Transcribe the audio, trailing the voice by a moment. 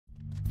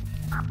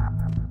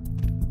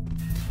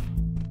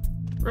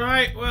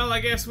Right, well, I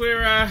guess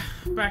we're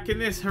back in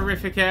this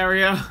horrific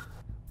area.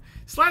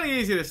 Slightly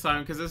easier this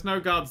time because there's no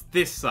guards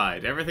this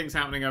side. Everything's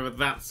happening over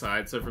that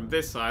side. So from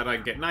this side, I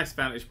can get nice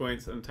vantage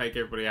points and take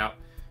everybody out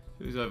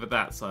who's over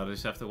that side. I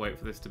just have to wait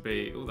for this to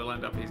be... Oh, they're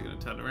lined up. He's going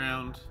to turn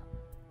around.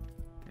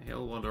 Okay,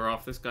 he'll wander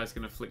off. This guy's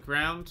going to flick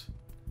round.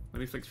 When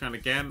he flicks round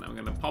again, I'm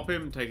going to pop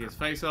him, take his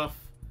face off.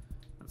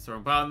 That's the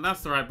wrong button.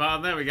 That's the right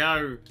button. There we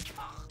go.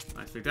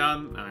 Nicely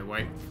done. Now I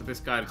wait for this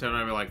guy to turn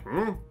over like...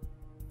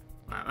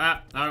 Like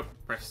that. No,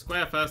 press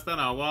square first then.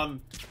 R1.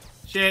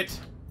 Shit.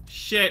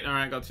 Shit.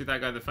 Alright, got to shoot that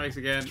guy in the face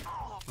again.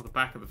 Or the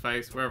back of the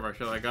face, wherever I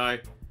shot that guy.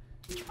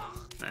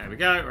 There we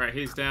go. Right,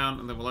 he's down.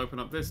 And then we'll open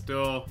up this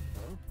door.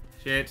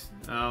 Shit.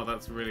 Oh,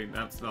 that's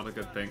not a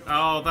good thing.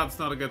 Oh, that's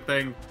not a good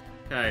thing.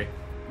 Okay.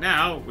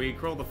 Now, we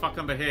crawl the fuck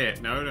under here.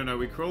 No, no, no.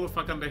 We crawl the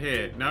fuck under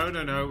here. No,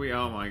 no, no.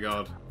 Oh my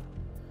god.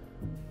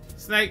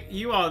 Snake,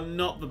 you are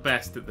not the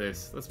best at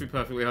this. Let's be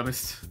perfectly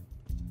honest.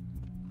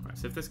 Right,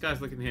 so if this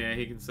guy's looking here,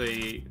 he can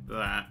see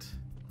that.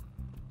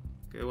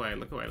 Go away,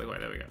 look away, look away.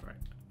 There we go. Right.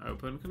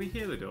 Open. Can he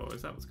hear the door?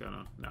 Is that what's going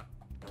on? No.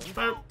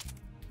 Boop.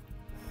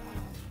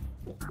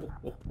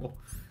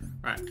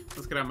 Right,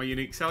 let's get out my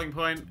unique selling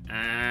point.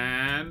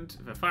 And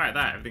if I fire at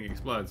that, everything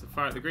explodes. If I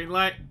fire at the green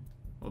light,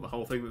 or the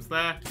whole thing that's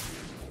there.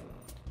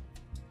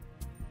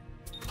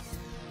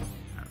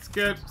 That's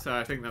good. So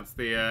I think that's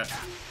the...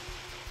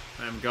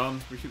 I'm gone.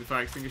 We shoot the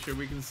fire extinguisher.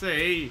 We can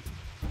see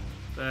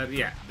that,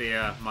 yeah,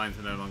 the mines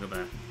are no longer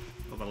there.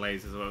 Or the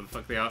lasers, or whatever the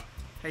fuck they are.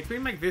 Hey, can we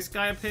make this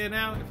guy appear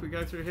now if we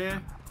go through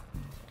here?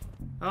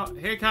 Oh,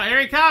 here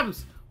he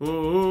comes!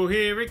 Oh,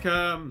 here he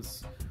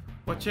comes.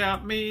 Watch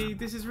out, me.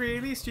 This is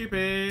really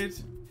stupid.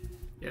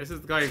 Yeah, this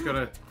is the guy who's got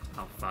a...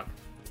 Oh, fuck.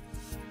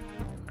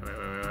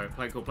 Wait.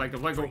 Play cool, play cool,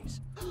 play cool.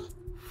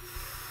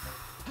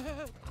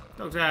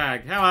 Dog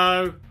tag,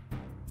 hello.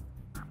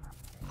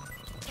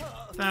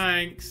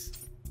 Thanks.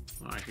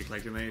 I keep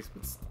collecting these,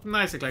 but it's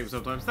nice to collect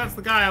them sometimes. That's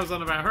the guy I was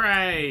on about.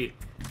 Hooray!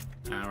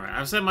 Alright,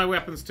 I've set my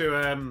weapons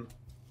to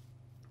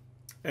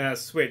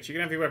switch. You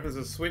can have your weapons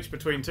to switch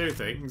between two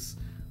things,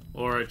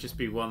 or just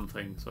be one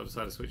thing. So I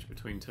decided to switch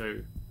between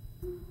two,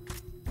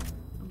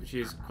 which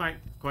is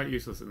quite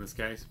useless in this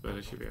case, but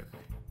it should be okay.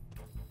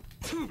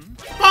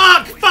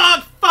 Fuck!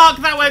 Fuck! Fuck!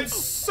 That went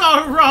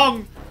so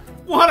wrong!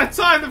 What a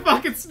time to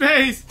fucking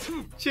sneeze!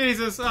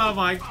 Jesus! Oh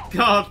my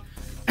god!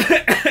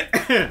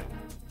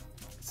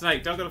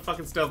 Snake, don't go to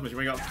fucking stealth mission.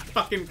 We got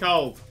fucking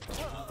cold.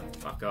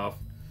 Fuck off.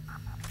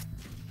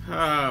 Oh,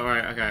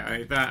 right, okay. I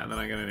need that, and then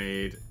I'm gonna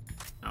need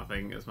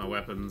nothing as my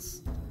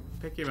weapons.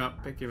 Pick him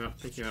up, pick him up,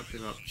 pick him up,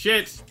 pick him up.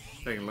 Shit!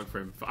 They can look for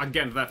him. I can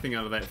get into that thing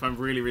out of there. If I'm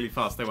really, really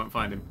fast, they won't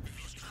find him.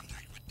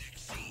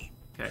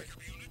 Okay.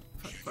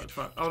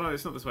 Fuck. Oh no,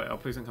 it's not this way. Oh,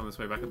 please don't come this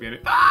way. Back up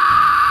unit.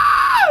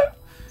 Ah!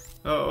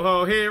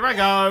 Oh, here I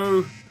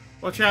go.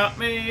 Watch out,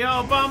 me,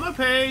 oh, Bomber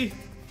P.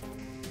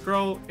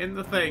 Crawl in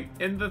the thing,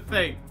 in the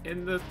thing,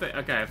 in the thing.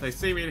 Okay, if they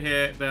see me in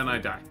here, then I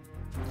die.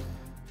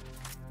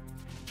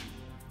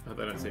 I hope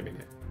they don't see me in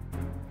here.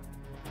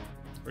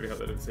 Really hope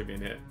they don't see me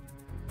in here.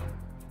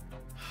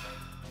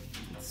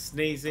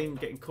 Sneezing,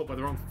 getting caught by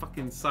the wrong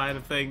fucking side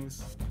of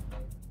things.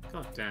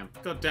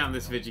 God damn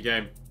this video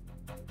game.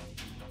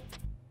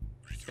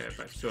 Okay,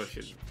 back to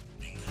caution.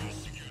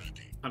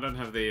 I don't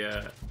have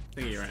the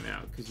thingy right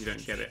now because you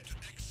don't get it.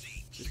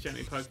 Just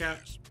gently poke out.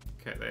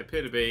 Okay, they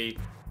appear to be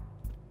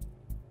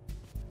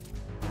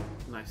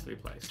nicely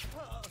placed.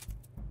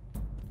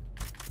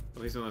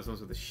 At least one of those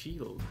ones with a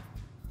shield.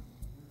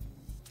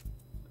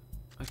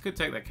 I could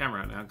take that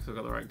camera out now because I've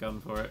got the right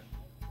gun for it.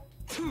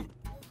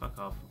 Fuck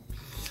off.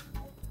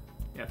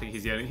 Yeah, I think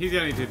he's the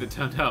only dude that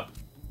turned up.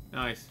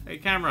 Nice. Hey,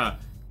 camera.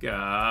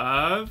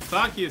 Go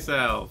fuck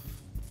yourself.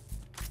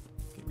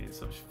 Get me in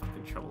such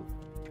fucking trouble,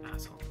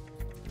 asshole.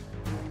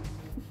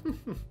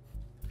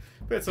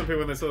 Bet some people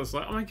when they saw this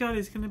like, oh my god,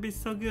 he's gonna be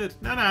so good.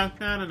 No.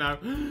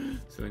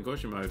 Still in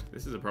caution mode.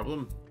 This is a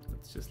problem.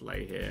 Let's just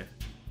lay here.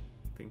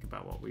 Think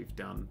about what we've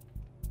done.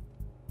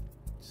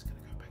 Just gonna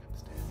go back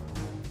upstairs.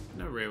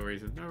 No real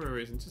reason.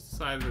 Just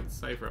decided it's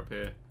safer up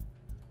here.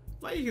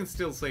 Like you can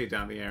still see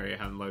down the area,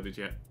 haven't loaded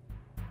yet.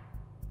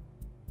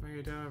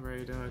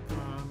 Radar,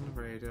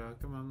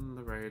 come on,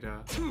 the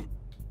radar.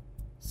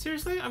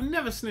 Seriously? I've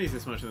never sneezed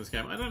this much in this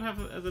game. I don't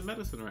have the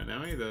medicine right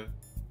now either.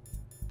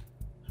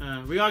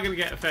 We are going to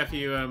get a fair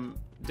few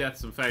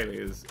deaths and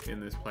failures in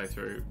this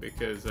playthrough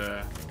because,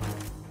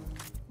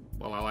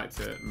 well, I like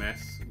to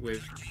mess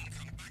with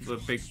the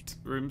big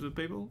rooms of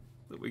people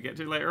that we get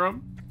to later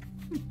on.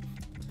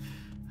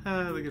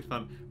 They're good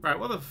fun. Right,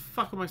 what the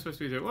fuck am I supposed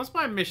to be doing? What's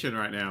my mission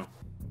right now?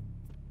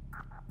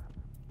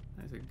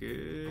 That's a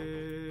good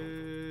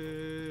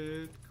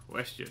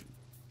question.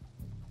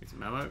 It's a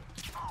memo.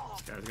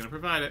 This guy's going to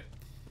provide it.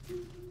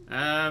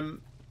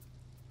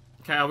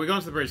 Okay, are we going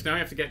to the bridge? Now we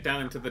have to get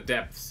down into the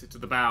depths, into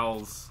the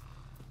bowels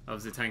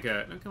of the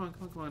tanker. No, come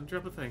on.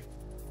 Drop a thing.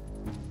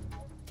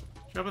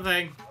 Drop a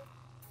thing.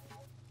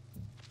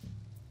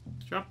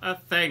 Drop a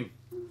thing.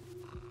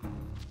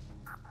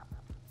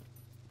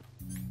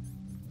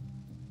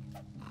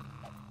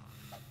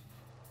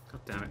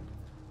 God damn it.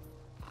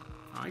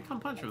 Oh, you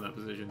can't punch him in that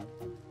position.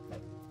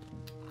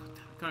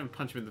 Can't even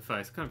punch him in the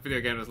face. What kind of video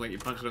game doesn't let you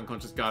punch an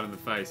unconscious guard in the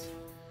face?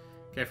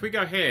 Okay, if we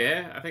go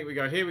here, I think we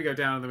go here, we go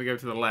down, and then we go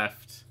to the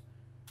left.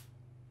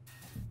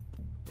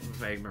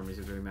 Vague memories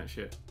of doing that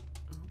shit.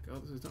 Oh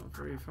god, this is not a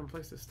very fun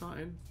place to start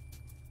in.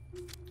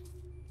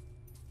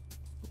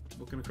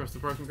 Walking across the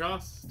broken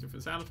glass,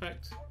 different sound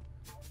effect.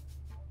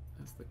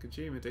 That's the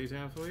Kojima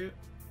detail for you.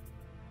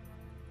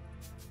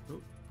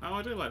 Oh,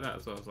 I do like that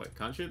as well. I was like,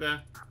 can't shoot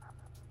there.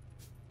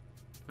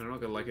 I'm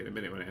not gonna like it in a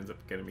minute when it ends up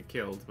getting me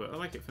killed, but I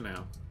like it for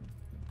now.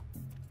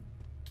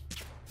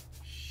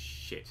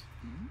 Shit.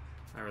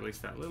 I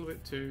released that a little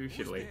bit too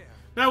shittily.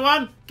 No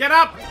one! Get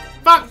up!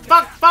 Fuck!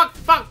 Fuck! Fuck!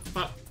 Fuck!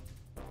 Fuck!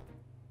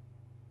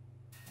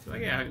 Did I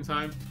get out in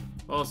time?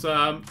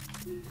 Awesome!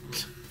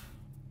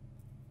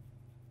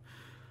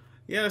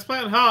 Yeah, let's play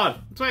it on hard.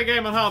 Let's play a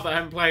game on hard that I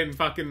haven't played in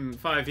fucking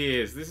 5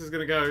 years. This is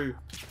gonna go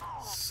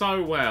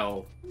so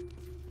well.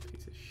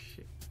 Piece of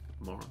shit.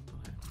 Moron.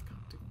 I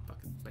can't do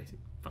fucking basic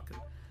fucking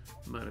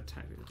murder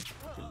tactics.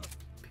 Fucking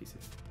piece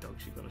of dog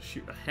shit. Gotta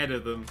shoot ahead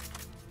of them.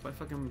 Like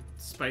fucking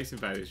Space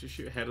Invaders, just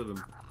shoot ahead of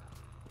them.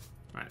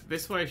 Right,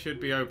 this way should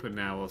be open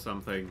now or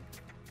something.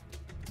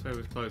 This way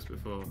was closed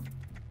before.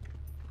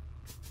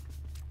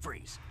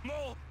 Freeze. We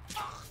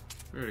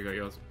already got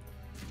yours.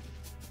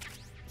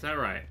 Is that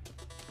right?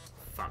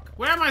 Fuck.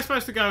 Where am I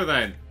supposed to go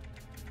then?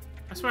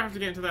 I swear I have to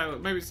get into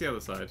that. Maybe it's the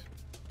other side.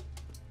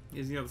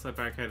 Is the other side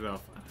barricaded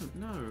off? I don't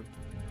know.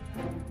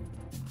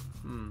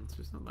 It's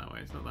just not that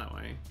way. It's not that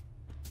way.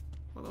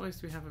 What other ways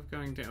do we have of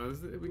going down?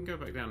 We can go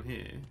back down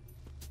here.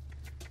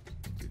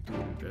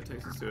 That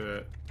takes us to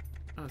a...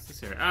 Oh, it's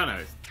this area. Oh, no.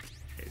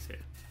 It's here.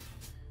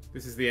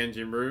 This is the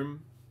engine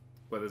room,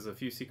 where there's a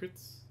few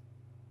secrets.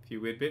 A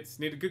few weird bits.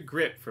 Need a good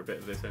grip for a bit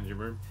of this engine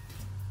room.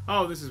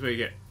 Oh, this is where you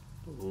get...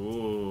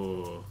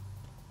 Ooh.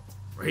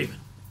 Raven.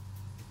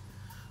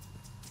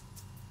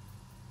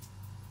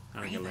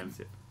 Having a lemon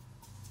sip.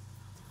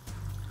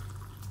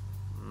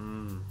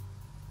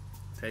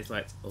 Tastes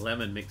like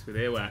lemon mixed with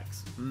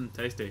earwax.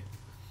 Tasty.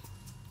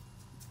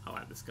 I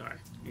like this guy.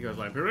 He goes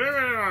like,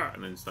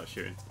 and then starts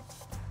shooting.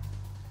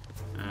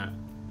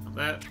 Up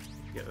there,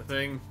 get the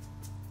thing.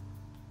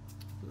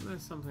 Isn't there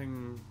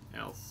something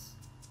else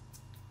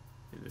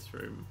in this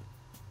room?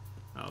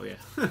 Oh yeah,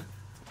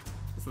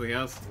 something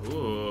else.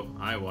 Ooh,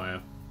 eye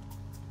wire.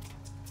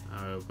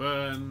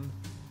 Open.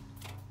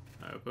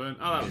 Open.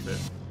 Oh, that was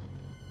it.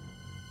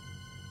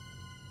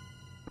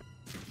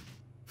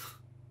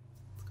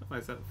 It's got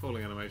nice that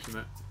falling animation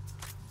there.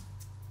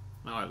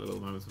 I like the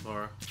little moments of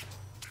horror.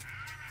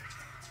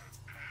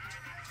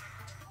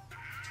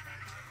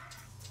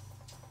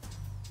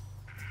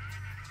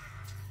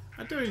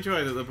 I do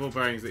enjoy that the ball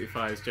bearings that he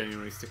fires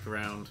genuinely stick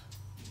around.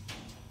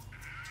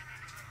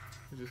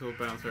 They just all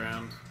bounce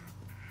around.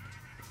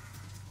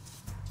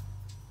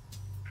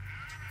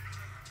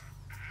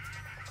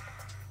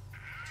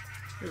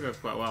 It'll go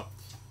quite well.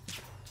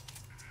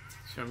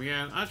 Show him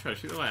again. I tried to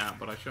shoot the light out,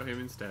 but I shot him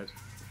instead.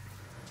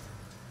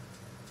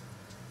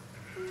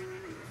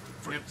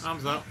 Yep,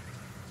 arms up.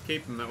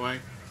 Keep him that way.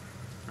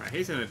 Right,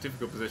 he's in a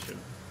difficult position.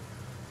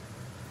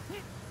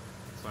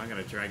 So I'm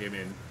going to drag him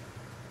in.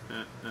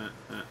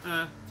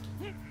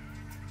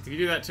 If you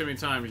do that too many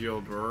times,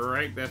 you'll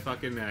break their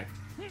fucking neck.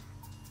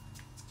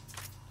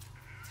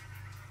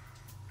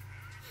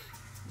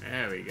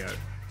 There we go.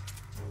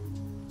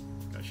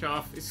 Got shot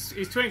off.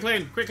 He's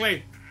twinkling!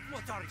 Quickly!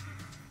 What are you?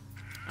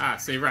 Ah,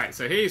 see, right.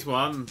 So he's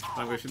one.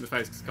 I'm going to shoot in the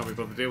face because I can't be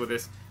bothered to deal with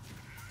this.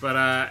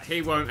 But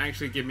he won't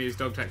actually give me his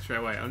dog tag straight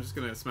away. I'm just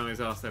going to smell his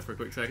ass there for a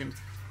quick second.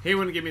 He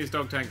wouldn't give me his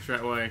dog tag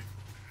straight away.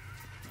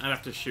 I'd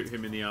have to shoot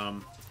him in the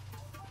arm.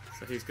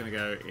 So he's going to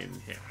go in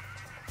here.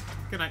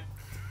 Good night.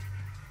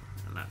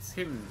 And that's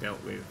him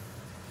dealt with.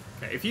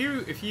 Okay, if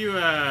you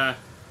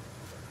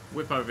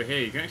whip over here,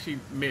 you can actually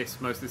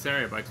miss most of this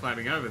area by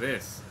climbing over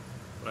this.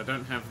 But I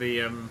don't have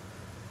the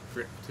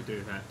grip to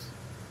do that.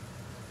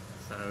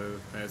 So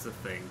there's a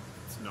thing.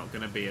 It's not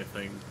going to be a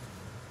thing.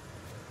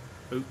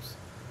 Oops.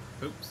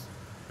 Oops.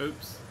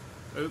 Oops.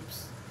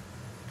 Oops.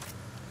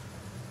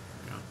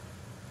 Hang on.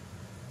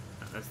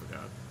 Oh, there's the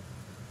guard.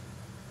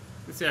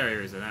 This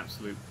area is an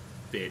absolute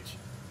bitch.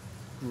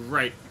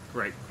 Great,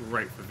 great,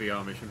 great for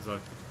VR missions though.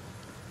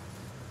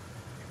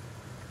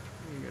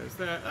 He goes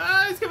there.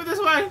 Ah, he's coming this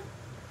way!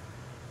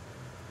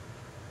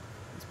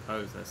 Let's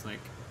pose there, Snake.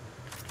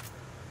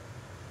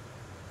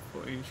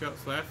 14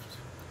 shots left.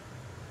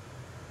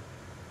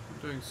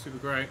 I'm doing super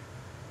great.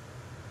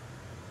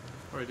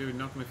 Probably doing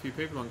knocking a few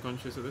people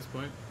unconscious at this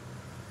point.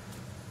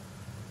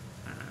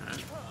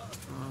 And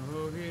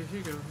oh, here she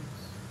goes.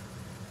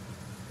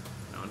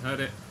 No one heard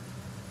it.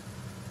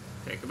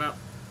 Take him up.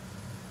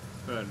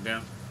 Burn him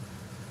down.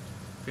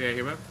 Pick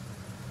him up.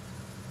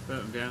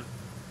 Burn him down.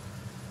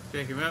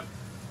 Pick him up.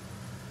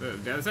 Burn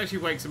him down. This actually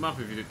wakes him up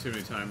if you do it too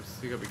many times,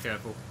 so you gotta be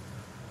careful.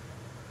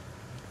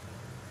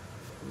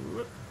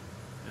 Whoop.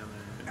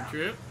 And then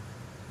drip.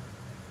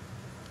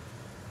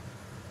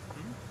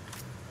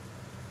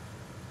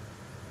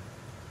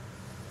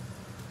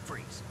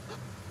 Freeze.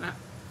 Ah.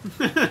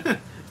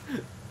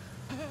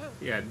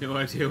 He had no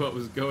idea what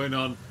was going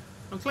on.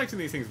 I'm collecting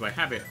these things by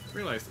habit.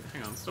 Realised,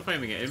 hang on, stop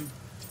aiming at him.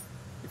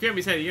 If you aim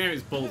his head, you aim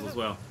his balls as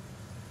well.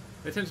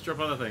 They tend to drop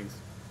other things.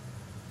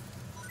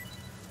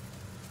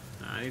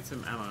 I need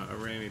some ammo. I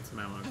really need some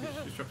ammo. Could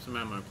you just drop some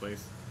ammo,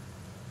 please?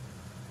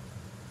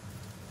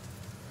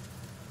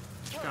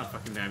 God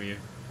fucking damn you.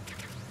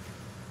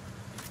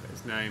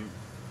 His name.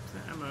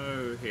 There's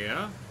ammo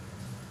here.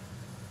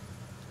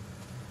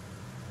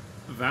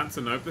 That's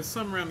a nope. There's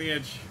some around the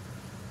edge.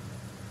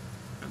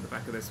 And the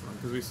back of this one,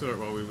 because we saw it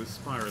while we were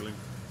spiraling.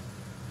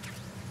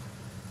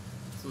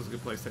 This was a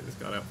good place to take this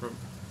guy out from.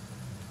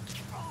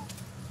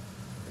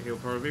 He'll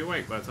probably be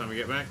awake by the time we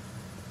get back.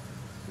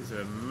 This is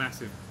a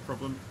massive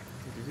problem.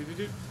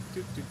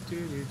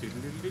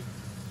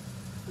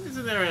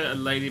 Isn't there a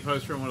lady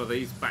poster on one of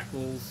these back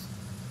walls?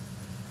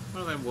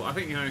 One of them walls. I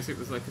think you know it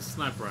was like a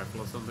sniper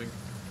rifle or something.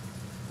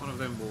 One of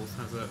them walls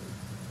has a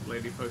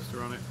lady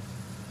poster on it.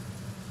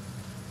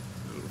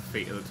 Little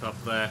feet at the top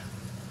there.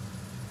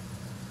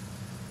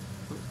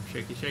 Ooh,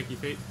 shaky, shaky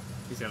feet.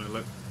 He's having a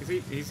look.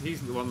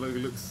 He's the one who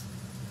looks.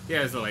 Yeah,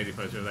 there's the lady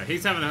poster over there.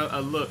 He's having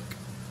a look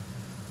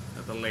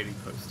at the lady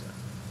poster.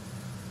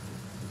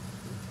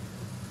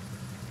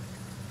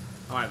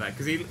 I like that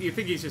because you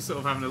think he's just sort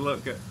of having a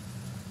look at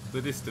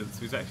the distance.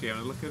 He's actually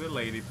having a look at a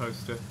lady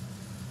poster.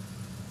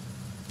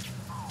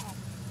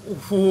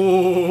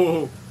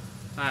 Ooh,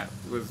 that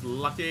was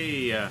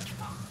lucky. Oh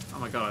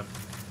my god,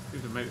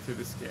 we've made it through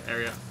this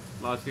area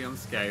largely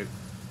unscathed.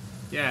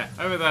 Yeah,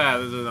 over there,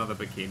 there's another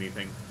bikini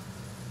thing.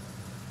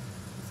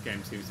 This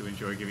game seems to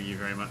enjoy giving you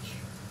very much.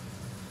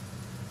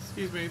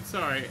 Excuse me,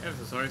 sorry, ever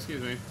so sorry,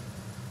 excuse me.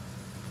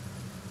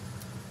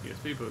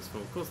 USB bullets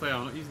full. Of course they are,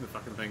 I'm not using the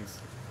fucking things.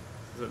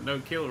 There's a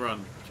no-kill run,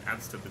 which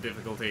adds to the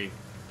difficulty.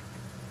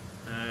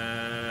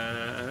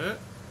 Anything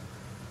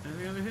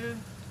over here?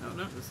 Oh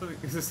no,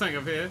 there's something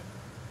up here.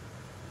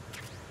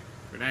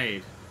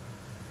 Grenade.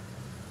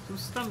 Some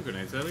stun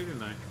grenades early,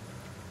 didn't I?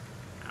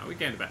 Oh, we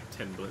gained about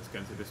 10 bullets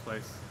going through this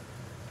place.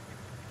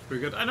 It's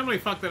pretty good. I normally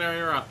fuck that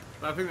area up.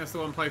 But I think that's the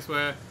one place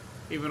where,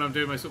 even when I'm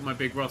doing sort of my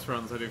big Ross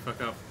runs, I do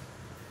fuck up.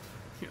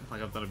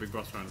 Like I've done a big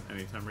Ross run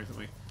anytime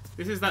recently.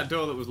 This is that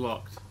door that was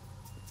locked.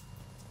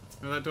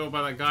 Remember that door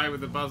by that guy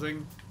with the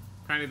buzzing?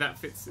 Apparently that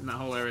fits in that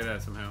whole area there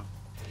somehow.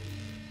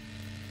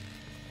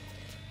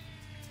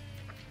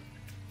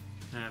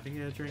 Having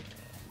a drink.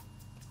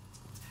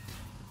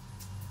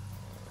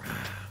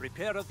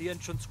 Repair of the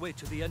entranceway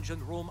to the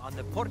engine room on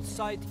the port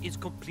side is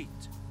complete.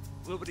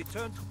 We'll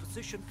return to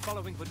position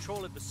following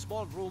patrol of the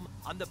small room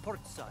on the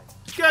port side.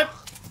 Good!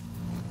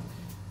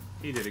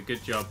 He did a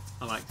good job.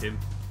 I liked him.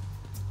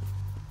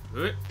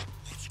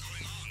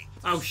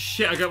 Oh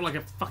shit, I got him like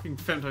a fucking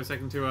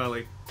femtosecond too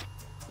early.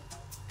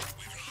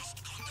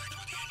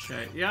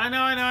 Okay, yeah, I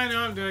know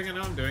I'm doing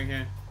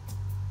here.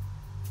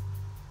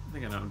 I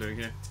think I know what I'm doing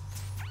here.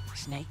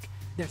 Snake,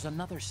 there's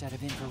another set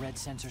of infrared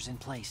sensors in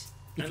place.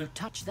 If you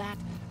touch that,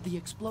 the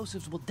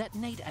explosives will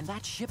detonate and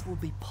that ship will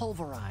be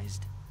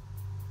pulverized.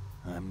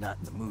 I'm not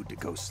in the mood to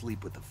go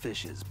sleep with the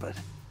fishes, but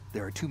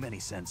there are too many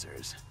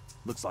sensors.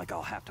 Looks like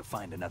I'll have to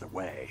find another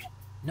way.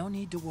 No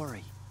need to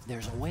worry.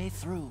 There's a way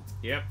through.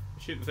 Yep,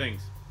 shoot the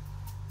things.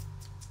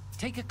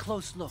 Take a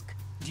close look.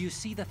 Do you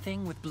see the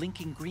thing with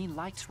blinking green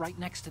lights right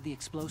next to the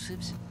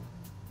explosives?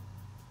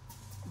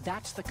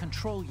 That's the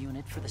control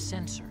unit for the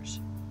sensors.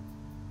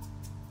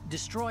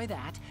 Destroy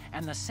that,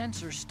 and the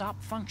sensors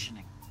stop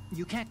functioning.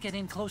 You can't get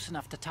in close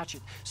enough to touch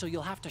it, so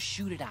you'll have to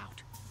shoot it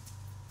out.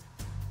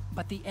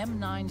 But the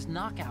M9's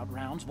knockout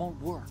rounds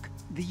won't work.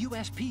 The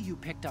USP you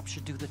picked up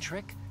should do the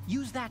trick.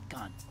 Use that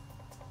gun.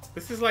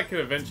 This is like an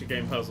adventure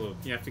game puzzle.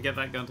 You have to get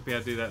that gun to be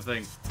able to do that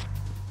thing.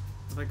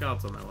 Are there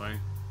guards on their way?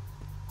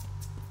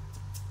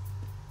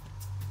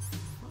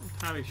 Not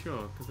entirely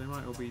sure, because they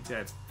might all be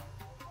dead.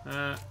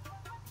 I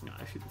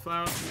shoot the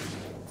flower.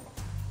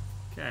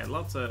 Okay,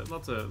 lots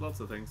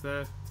of things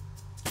there.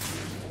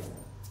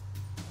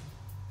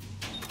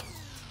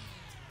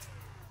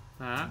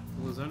 That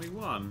was only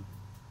one.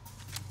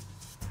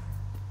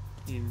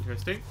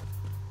 Interesting.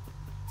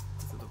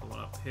 There's another one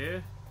up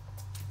here.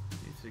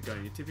 Need to go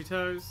on your tippy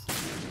toes.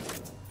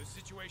 The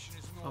situation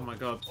is Oh my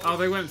god. Oh,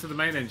 they went to the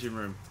main engine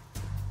room.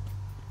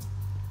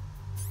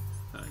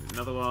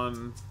 Another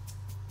one.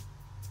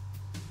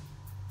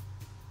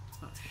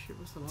 Oh shit,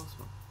 what's the last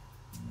one?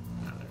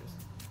 Ah, there it is.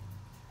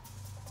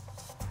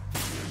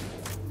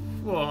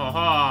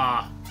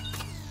 Whoa!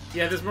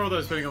 Yeah, there's more of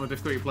those depending on the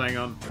difficulty you're playing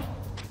on.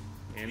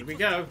 Here we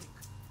go.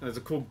 There's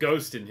a cool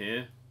ghost in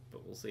here,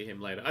 but we'll see him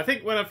later. I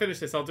think when I finish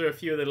this, I'll do a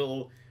few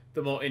of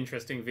the more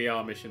interesting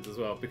VR missions as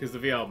well, because the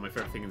VR is my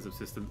favorite thing in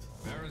Subsistence.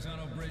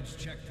 Arizona Bridge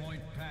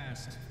checkpoint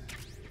passed.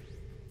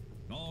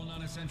 All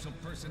non-essential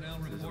personnel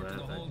report to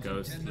the hold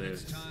for 10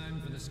 minutes time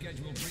for the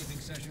scheduled briefing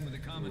session with the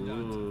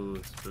commandant.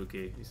 Ooh,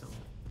 spooky.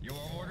 You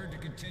are ordered to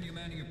continue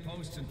manning your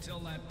posts until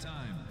that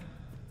time.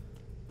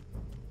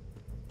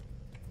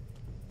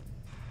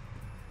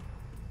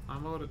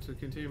 I'm ordered to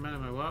continue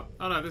manning my what?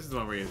 Oh no, this is the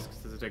one where he is,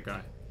 because there's a dead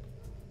guy.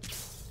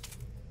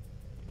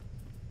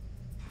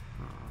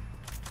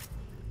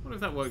 I wonder if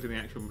that worked in the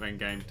actual main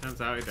game.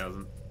 Turns out it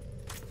doesn't.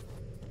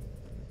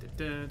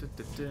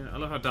 I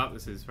love how dark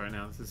this is right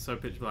now. This is so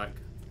pitch black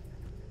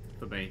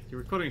for me. Your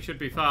recording should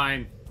be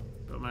fine,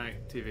 but my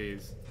TV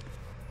is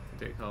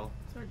a dickhole.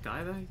 Is there a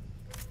guy there?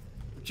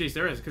 Jeez,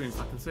 there is. I couldn't even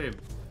fucking see him.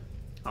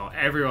 Oh,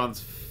 everyone's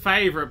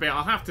favourite bit.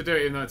 I'll have to do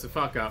it even though it's a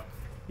fuck up.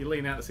 You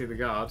lean out to see the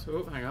guard.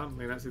 Oh, hang on.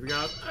 Lean out to see the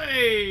guard.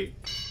 Hey!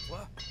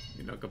 What?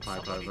 You knock a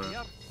pipe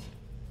over.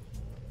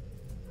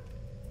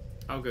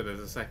 Oh, good. There's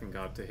a second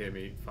guard to hear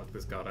me fuck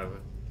this guard over.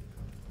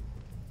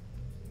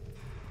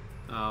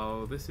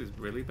 Oh, this is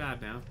really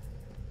bad now.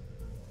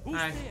 Who's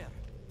Hi. there?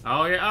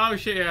 Oh, yeah. Oh,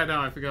 shit. Yeah, no,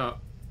 I forgot.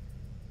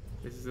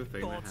 This is a thing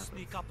that Don't happens.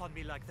 sneak up on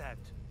me like that.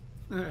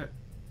 Oh,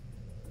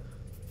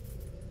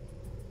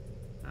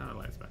 the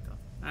light's back on.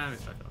 And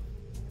it's back on.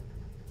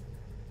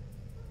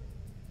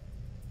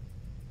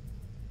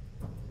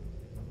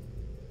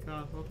 Come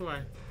on, walk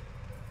away.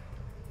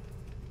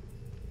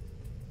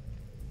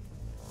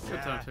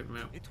 Good time to take them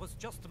out. It was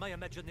just my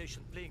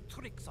imagination playing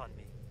tricks on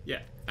me.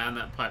 Yeah, and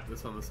that pipe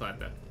that's on the side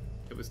there.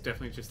 It was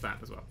definitely just that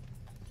as well.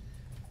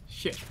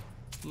 Shit.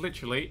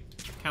 Literally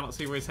cannot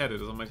see where his head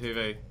is on my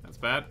TV. That's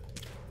bad.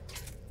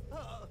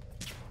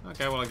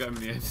 Okay, well I got him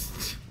in the end.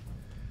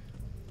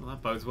 Well,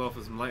 that bodes well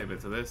for some later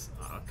bits of this.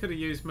 I could have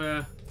used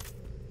my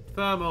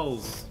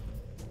thermals.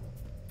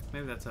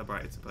 Maybe that's how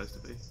bright it's supposed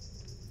to be.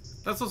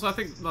 That's also, I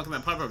think, knocking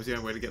that pipe up is the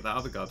only way to get that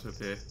other guard to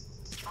appear.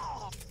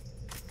 I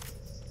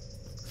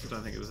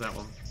don't think it was that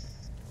one.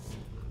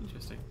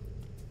 Interesting.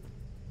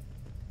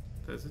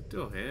 There's a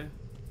door here.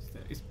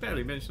 It's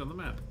barely mentioned on the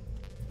map.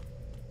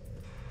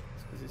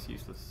 It's because it's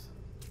useless.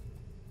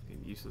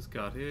 Useless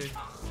guard here.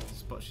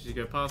 Spots as you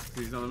go past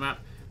because he's on the map.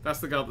 That's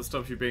the guard that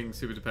stops you being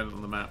super dependent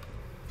on the map.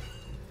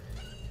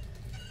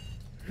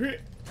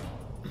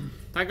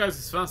 That goes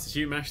as fast as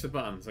you mash the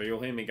button, so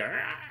you'll hear me go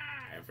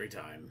every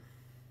time.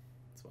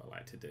 That's what I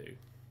like to do.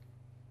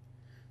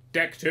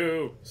 Deck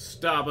 2,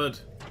 starboard.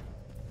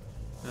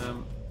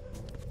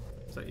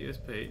 Is that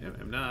USP? No,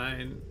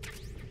 M9.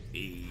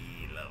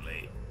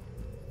 Lovely.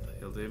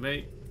 He'll do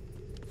me.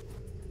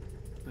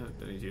 No,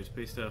 don't need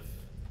USP stuff.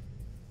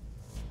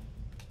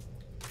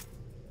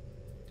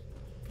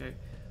 Okay.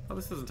 Oh,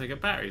 this doesn't take up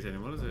batteries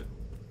anymore, does it?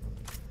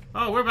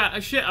 Oh, we're about. Oh,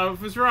 shit, I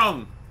was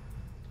wrong.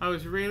 I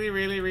was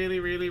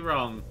really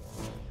wrong.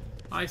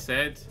 I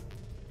said,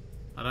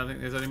 I don't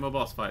think there's any more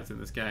boss fights in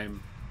this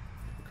game.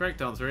 The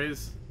correct answer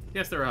is,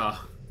 yes there are.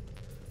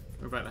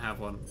 We're about to have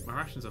one. My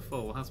rations are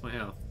full. How's my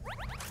health?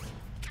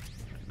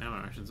 Now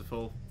my rations are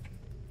full.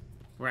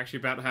 We're actually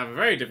about to have a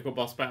very difficult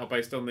boss battle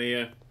based on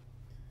the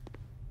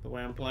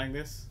way I'm playing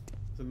this.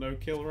 It's a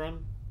no-kill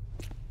run.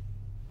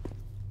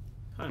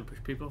 I don't push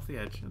people off the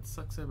edge. It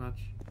sucks so much.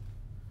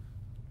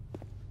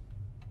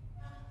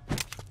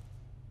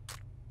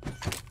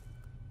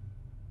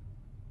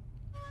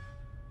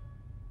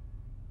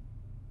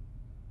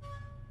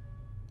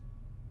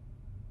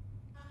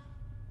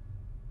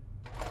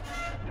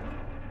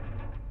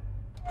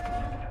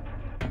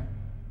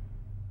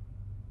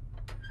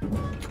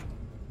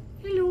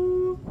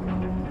 Hello.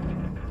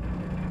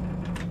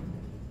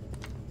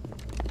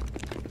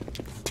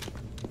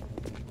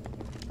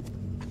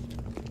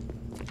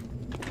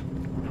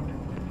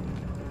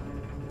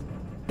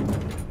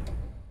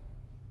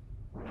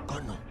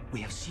 Colonel,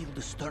 we have sealed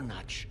the stern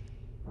hatch.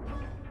 All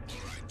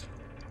right.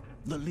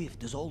 The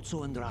lift is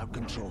also under our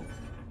control.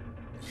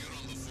 We're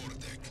on the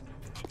foredeck,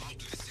 about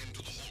to descend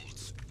to the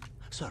holds.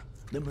 Sir,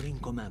 the Marine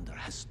Commander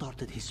has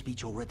started his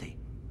speech already.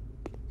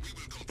 We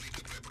will complete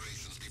the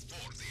preparations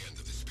before the end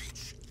of the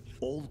speech.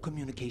 All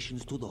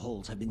communications to the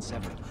holds have been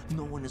severed.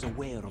 No one is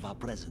aware of our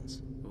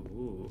presence.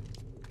 Ooh.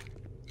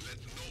 Let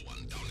no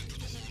one down into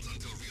the holds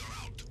until we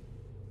are out.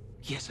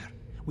 Yes, sir.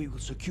 We will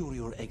secure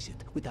your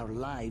exit with our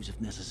lives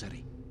if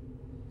necessary.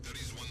 There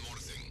is one more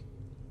thing.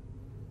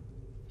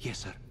 Yes,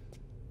 sir.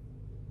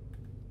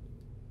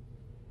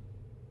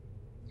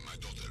 My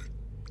daughter,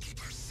 keep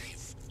her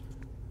safe.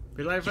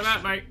 Be late for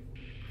that, mate.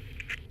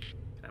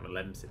 Can have a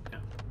lemon sit now.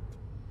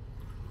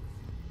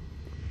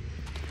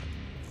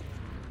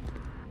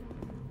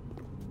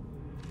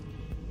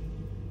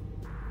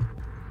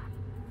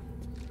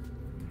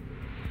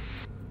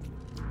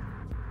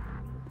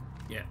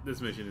 Yeah,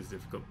 this mission is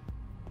difficult.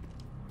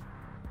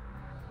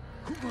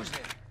 Who goes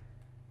there?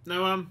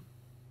 No, how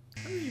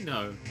do you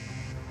know?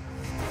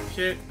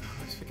 Shit.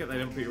 I just forget they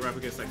don't put you right up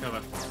against that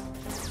cover.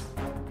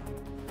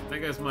 There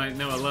goes my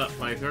no alert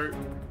playthrough.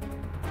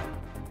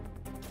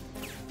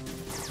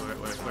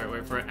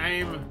 Wait for it.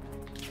 Aim.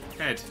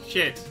 Head.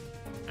 Shit.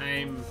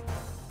 Aim.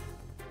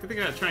 Good thing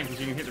about Trank is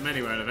you can hit them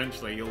anywhere and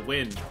eventually you'll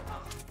win.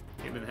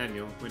 Hit them in the head,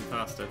 you'll win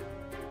faster.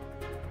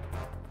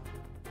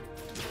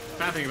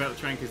 Bad thing about the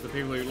Trank is the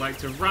people who like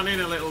to run in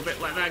a little bit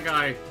like that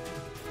guy.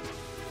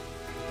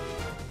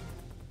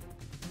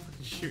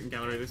 Shooting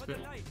gallery this bit.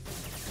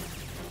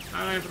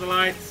 I'm aim for the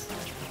lights.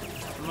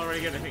 I'm not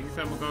really good at hitting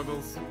thermal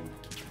goggles.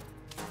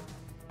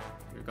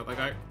 We've got that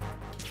guy.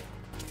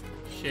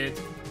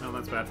 Shit. Oh,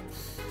 that's bad.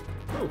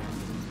 Oh,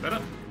 that's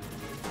better.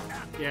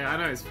 Yeah, I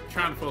know it's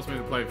trying to force me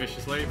to play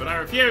viciously, but I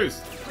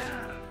refuse!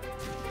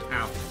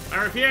 Ow.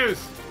 I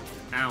refuse!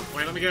 Ow.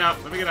 Wait, let me get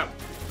up. Let me get up.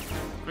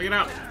 Let me get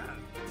up.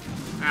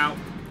 Ow.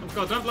 Oh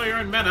god, don't blow your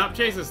own men up.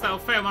 Jesus, that'll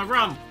fail my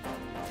run.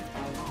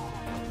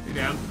 Is he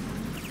down?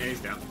 Yeah, he's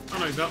down. Oh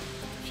no, he's not.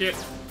 Shit.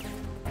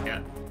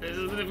 Yeah, this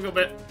is the difficult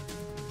bit.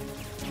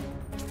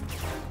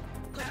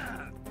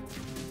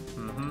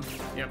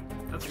 Yep,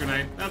 that's a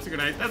grenade. That's a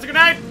grenade. That's a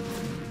grenade!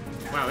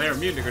 Wow, they're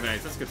immune to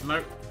grenades. That's good to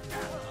know.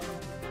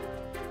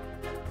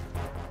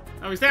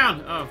 Oh, he's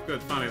down! Oh,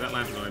 good. Finally, that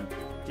landed on him.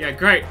 Yeah,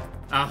 great.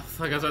 Oh,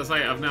 like I was about to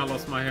say, I've now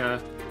lost my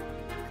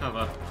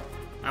cover.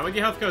 When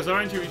your health goes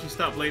orange, you usually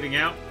start bleeding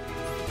out.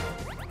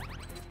 So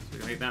we're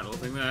gonna eat that little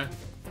thing there.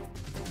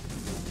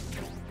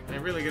 They're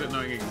really good at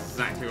knowing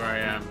exactly where I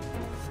am.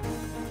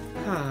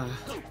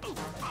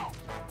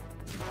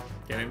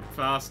 Get him.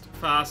 Fast.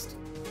 Fast.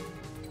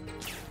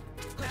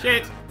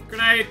 Shit!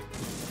 Grenade!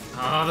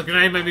 Oh, the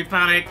grenade made me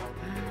panic!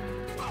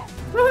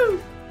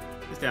 Woohoo!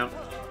 He's down.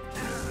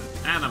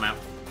 And I'm out.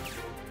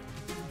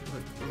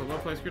 There's a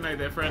well-placed grenade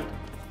there, friend.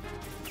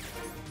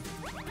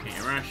 Get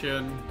your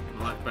ration.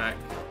 Life back.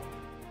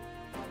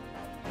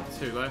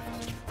 2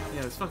 left.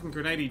 Yeah, this fucking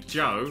Grenady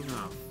Joe.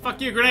 Oh,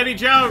 fuck you, Grenady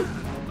Joe!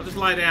 I'll just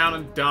lie down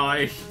and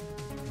die.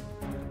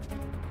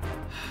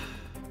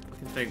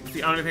 Fucking thing. It's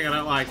the only thing I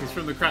don't like is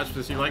from the crouch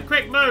position. You're like,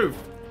 quick, move!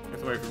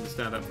 Get away from the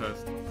stand up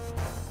first.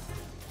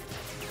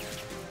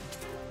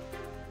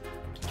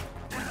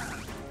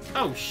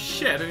 Oh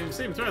shit, I didn't even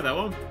see him throw that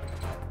one.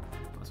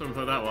 I saw him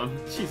throw that one.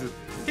 Jesus,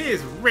 he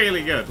is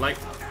really good. Like,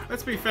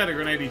 let's be fair to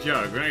Grenady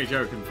Joe. Grenady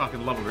Joe can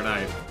fucking love a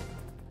grenade.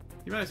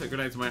 You managed that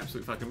grenade's my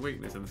absolute fucking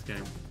weakness in this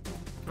game.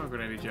 Come on,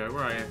 Grenady Joe,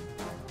 where are you?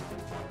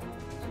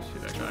 Just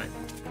shoot that guy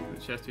in the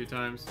chest 2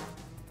 times.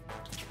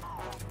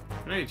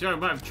 Grenady Joe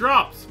might have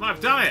dropped! Might have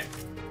done it!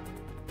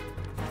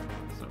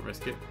 Let's not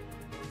risk it.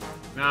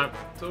 No,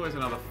 it's always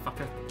another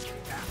fucker.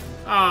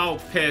 Oh,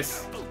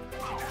 piss.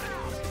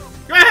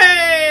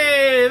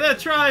 Hey! The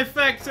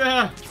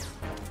trifecta!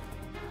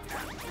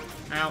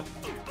 Ow.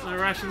 No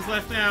rations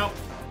left now.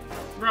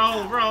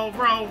 Roll, roll,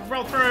 roll,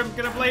 roll through him.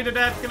 Gonna bleed to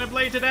death, gonna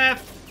bleed to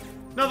death.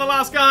 Not the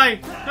last guy!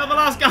 Not the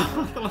last guy!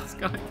 Not the last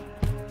guy.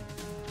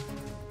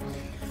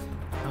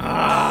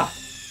 Ah!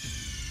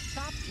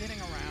 Stop kidding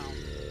around.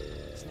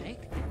 Snake?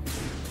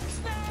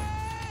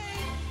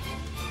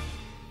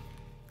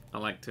 I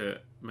like to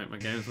make my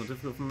games more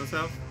difficult for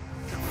myself.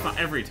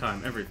 Every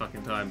time, every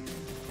fucking time.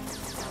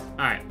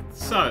 Alright,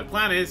 so the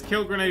plan is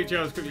kill Grenady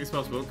Joe as quickly as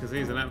possible because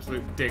he's an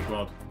absolute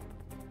dickwad.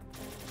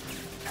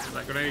 Is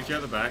that Grenady Joe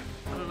at the back?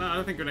 I don't know, I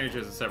don't think Grenady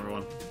Joe's a separate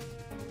one.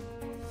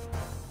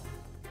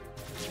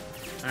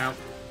 Ow.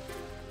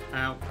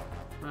 Ow.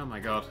 Oh my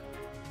god.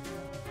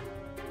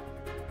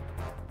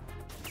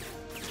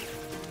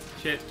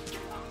 Shit.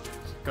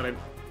 Got him.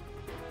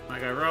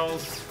 That guy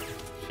rolls.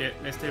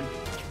 Shit, missed him.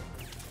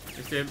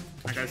 Missed him.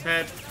 That guy's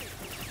head.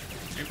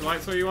 Aim for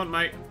lights all you want,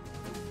 mate.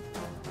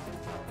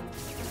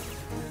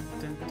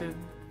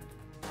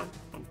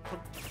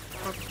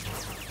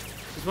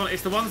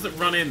 It's the ones that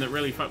run in that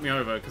really fuck me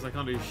over because I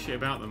can't do shit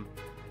about them.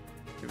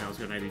 I think that was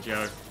Grenady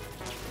Joe.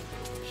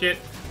 Shit.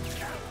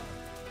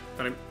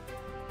 Got him.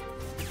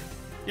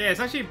 Yeah, it's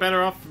actually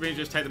better off for me to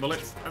just take the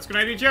bullets. That's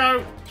Grenady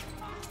Joe!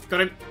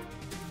 Got him.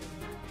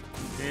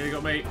 He nearly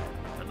got me.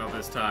 But not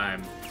this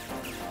time.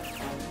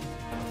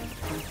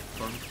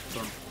 Bum,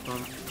 bum,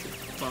 bum,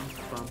 bum,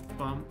 bum,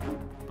 bum,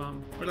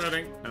 bum.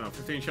 Reloading. Oh,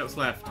 15 shots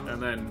left,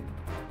 and then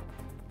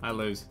I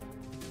lose.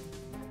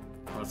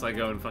 Unless I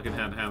go and fucking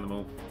hand them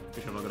all,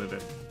 which I'm not gonna do.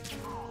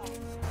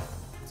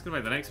 It's gonna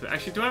make the next bit.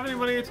 Actually, do I have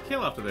anybody here to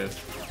kill after this?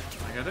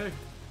 I think I do.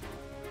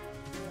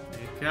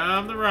 Here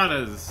come the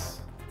runners.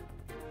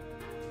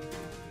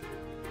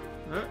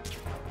 Oh.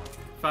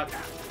 Fuck.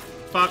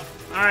 Fuck.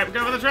 Alright, we're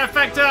going for the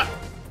trifecta!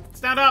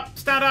 Stand up!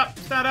 Stand up!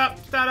 Stand up!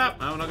 Stand up!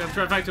 Oh, we're not going to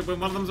trifecta when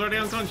one of them's already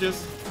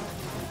unconscious.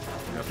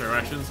 I got 3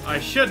 rations. I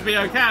should be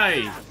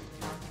okay!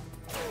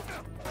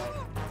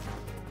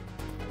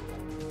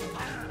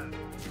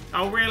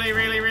 Oh, really,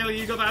 really, really?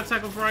 You got that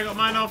attack before I got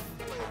mine off?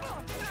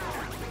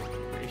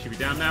 He should be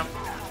down now.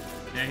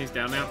 Yeah, he's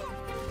down now.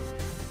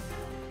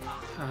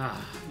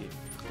 Ah, you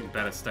fucking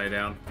better stay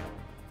down.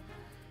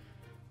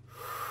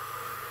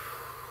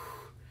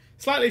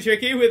 Slightly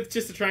tricky with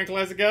just a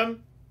tranquilizer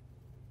gun.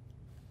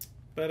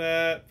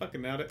 But,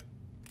 fucking nailed it.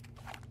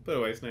 Put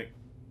away, Snake.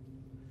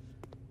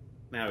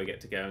 Now we get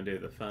to go and do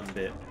the fun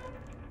bit.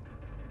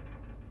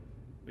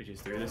 Which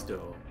is through this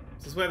door.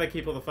 This is where they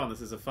keep all the fun.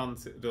 This is a fun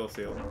door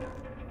seal.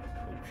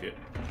 Oh, shit.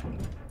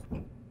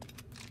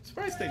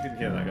 Surprised Snake didn't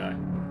hear that guy.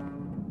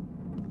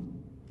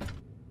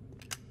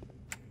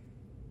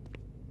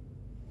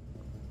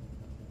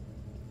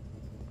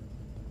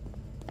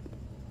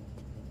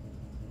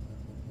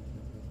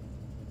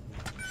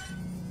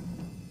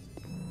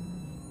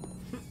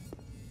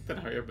 Don't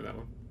hurry up with that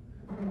one.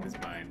 It's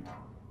fine.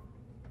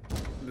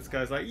 And this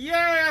guy's like,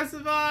 yeah, I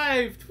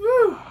survived!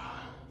 Woo!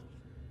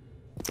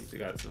 He's the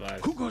guy that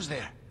survived. Who goes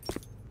there?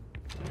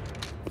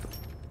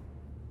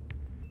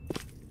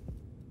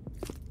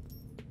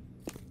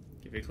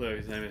 Give you a clue,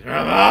 his name is... Oh,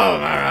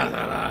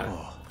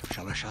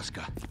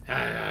 Shalashaska.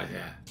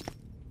 yeah.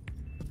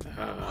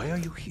 Why are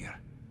you here?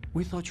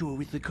 We thought you were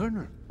with the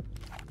Colonel.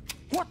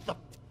 What the...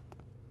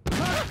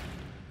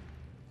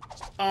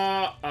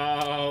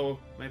 Uh-oh.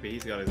 Maybe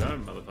he's got his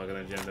own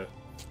motherfucking agenda.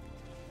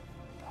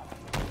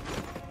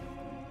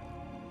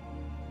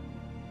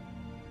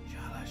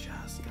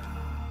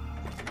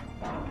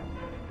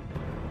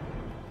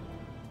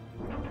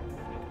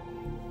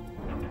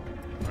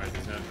 Right,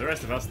 so the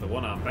rest of us, the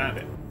one-armed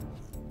bandit.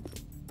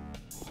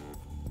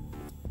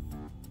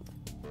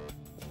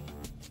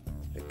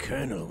 The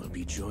Colonel will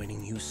be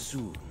joining you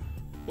soon.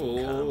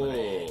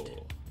 Oh.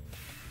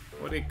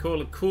 What do you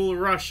call a cool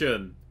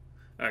Russian?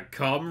 A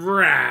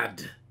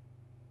comrade.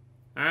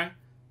 Huh?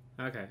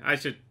 Okay, I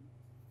should...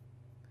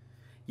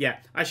 Yeah,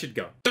 I should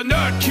go. The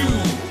Nerd3!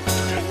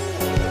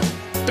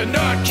 The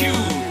Nerd3!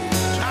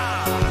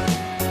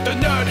 The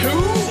Nerd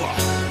who?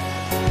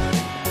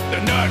 The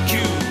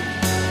Nerd3!